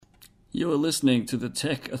You are listening to the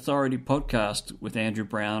Tech Authority podcast with Andrew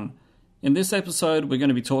Brown. In this episode, we're going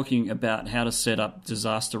to be talking about how to set up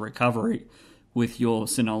disaster recovery with your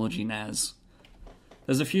Synology NAS.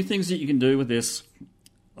 There's a few things that you can do with this.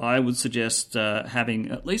 I would suggest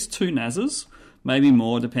having at least two NASs, maybe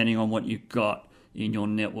more depending on what you've got in your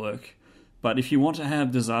network. But if you want to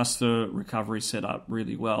have disaster recovery set up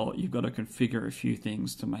really well, you've got to configure a few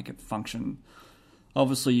things to make it function.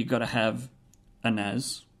 Obviously, you've got to have a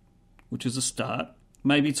NAS, which is a start,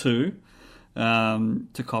 maybe two,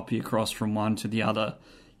 to copy across from one to the other.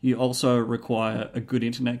 You also require a good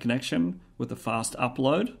internet connection with a fast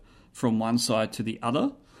upload from one side to the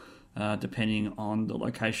other, depending on the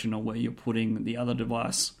location or where you're putting the other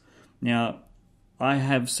device. Now, I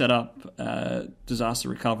have set up disaster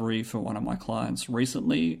recovery for one of my clients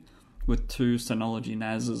recently with two Synology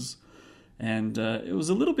NASs, and it was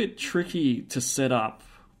a little bit tricky to set up.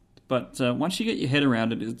 But once you get your head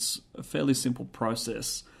around it, it's a fairly simple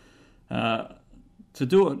process. To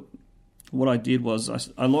do it, what I did was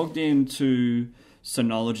I logged into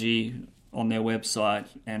Synology on their website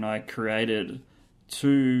and I created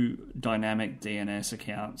two dynamic DNS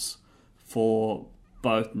accounts for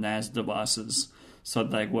both NAS devices so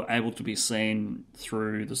they were able to be seen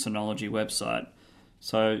through the Synology website.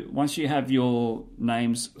 So once you have your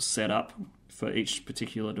names set up for each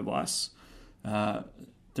particular device,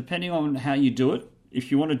 depending on how you do it, if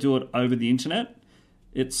you want to do it over the internet,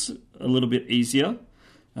 it's a little bit easier,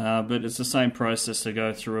 but it's the same process to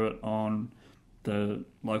go through it on the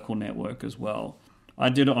local network as well. I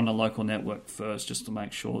did it on the local network first just to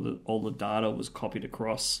make sure that all the data was copied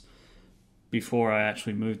across before I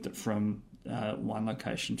actually moved it from one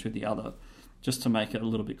location to the other, just to make it a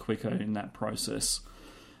little bit quicker in that process.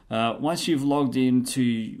 Once you've logged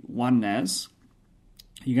into one NAS,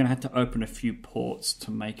 you're going to have to open a few ports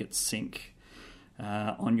to make it sync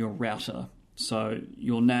on your router. So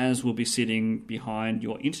your NAS will be sitting behind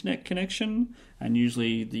your internet connection, and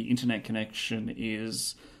usually the internet connection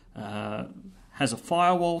has a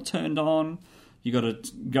firewall turned on. You got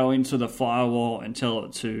to go into the firewall and tell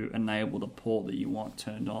it to enable the port that you want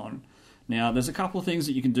turned on. Now, there's a couple of things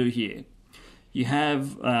that you can do here. You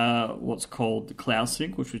have what's called the Cloud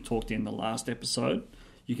Sync, which we talked in the last episode.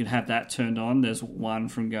 You can have that turned on. There's one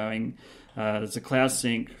from going, there's a Cloud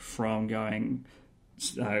Sync from going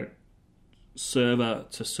server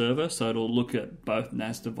to server, so it'll look at both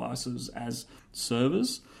NAS devices as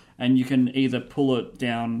servers, and you can either pull it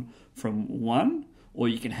down from one or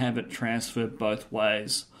you can have it transferred both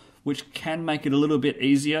ways, which can make it a little bit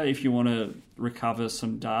easier if you want to recover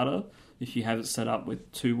some data, if you have it set up with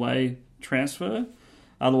two-way transfer.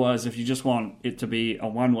 Otherwise, if you just want it to be a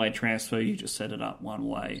one-way transfer, you just set it up one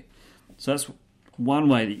way. So that's one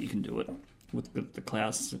way that you can do it with the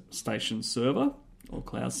Cloud Station server or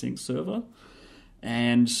Cloud Sync server.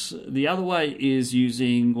 And the other way is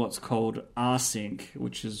using what's called rsync,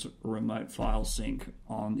 which is remote file sync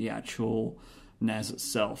on the actual NAS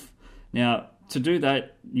itself. Now, to do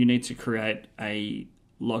that, you need to create a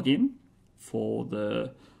login for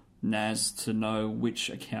the NAS to know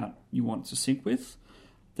which account you want to sync with.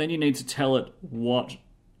 Then you need to tell it what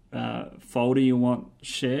folder you want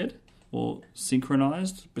shared or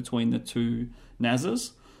synchronized between the two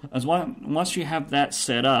NASs. Once you have that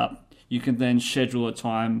set up, you can then schedule a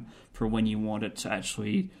time for when you want it to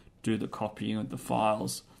actually do the copying of the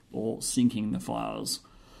files or syncing the files.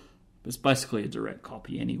 It's basically a direct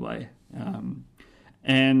copy anyway.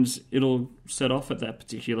 And it'll set off at that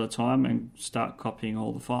particular time and start copying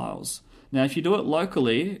all the files. Now, if you do it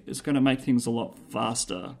locally, it's going to make things a lot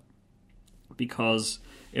faster because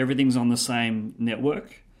everything's on the same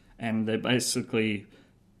network and they're basically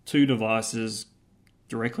two devices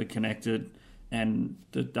directly connected, and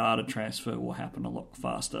the data transfer will happen a lot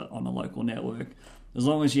faster on a local network. As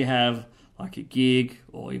long as you have like a gig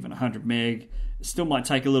or even 100 meg, it still might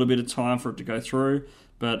take a little bit of time for it to go through,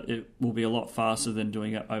 but it will be a lot faster than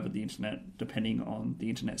doing it over the internet, depending on the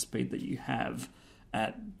internet speed that you have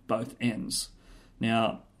at both ends.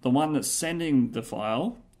 Now, the one that's sending the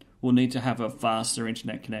file will need to have a faster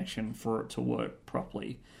internet connection for it to work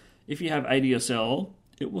properly. If you have ADSL,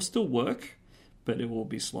 it will still work, but it will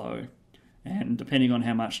be slow. And depending on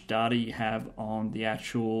how much data you have on the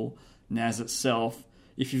actual NAS itself,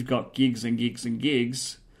 if you've got gigs and gigs and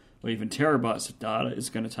gigs, or even terabytes of data, it's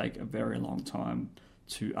going to take a very long time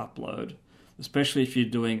to upload, especially if you're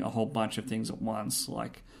doing a whole bunch of things at once,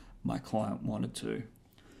 like my client wanted to.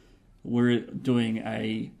 We're doing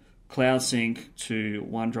a Cloud Sync to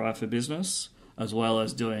OneDrive for Business, as well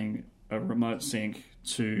as doing a remote sync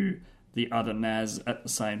to the other NAS at the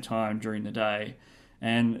same time during the day.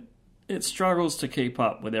 And it struggles to keep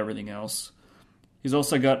up with everything else. He's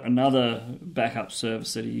also got another backup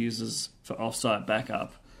service that he uses for offsite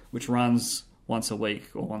backup, which runs once a week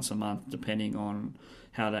or once a month, depending on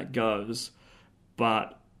how that goes.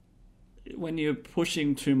 But when you're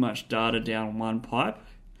pushing too much data down one pipe,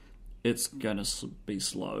 it's going to be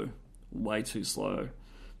slow, way too slow.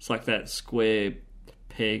 It's like that square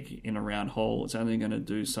peg in a round hole. It's only going to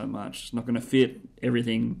do so much. It's not going to fit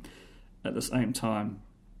everything at the same time.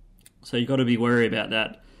 So you've got to be wary about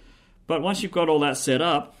that. But once you've got all that set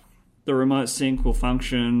up, the remote sync will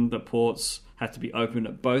function. The ports have to be open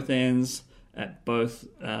at both ends, at both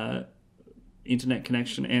internet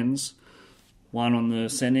connection ends. One on the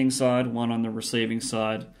sending side, one on the receiving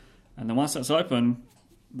side. And then once that's open,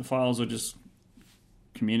 the files will just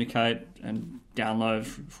communicate and download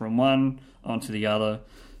from one onto the other,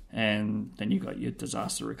 and then you've got your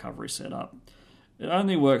disaster recovery set up. It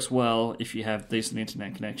only works well if you have decent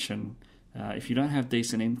internet connection. If you don't have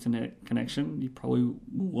decent internet connection, you probably will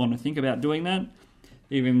want to think about doing that.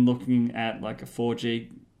 Even looking at like a 4G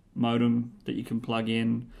modem that you can plug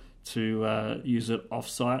in to use it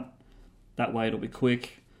off-site. That way it'll be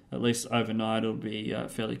quick. At least overnight it'll be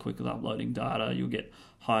fairly quick with uploading data. You'll get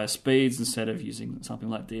higher speeds instead of using something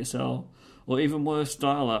like DSL, or even worse,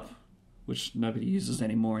 dial-up, which nobody uses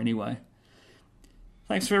anymore anyway.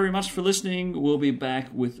 Thanks very much for listening. We'll be back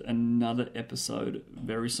with another episode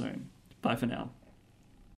very soon. Bye for now.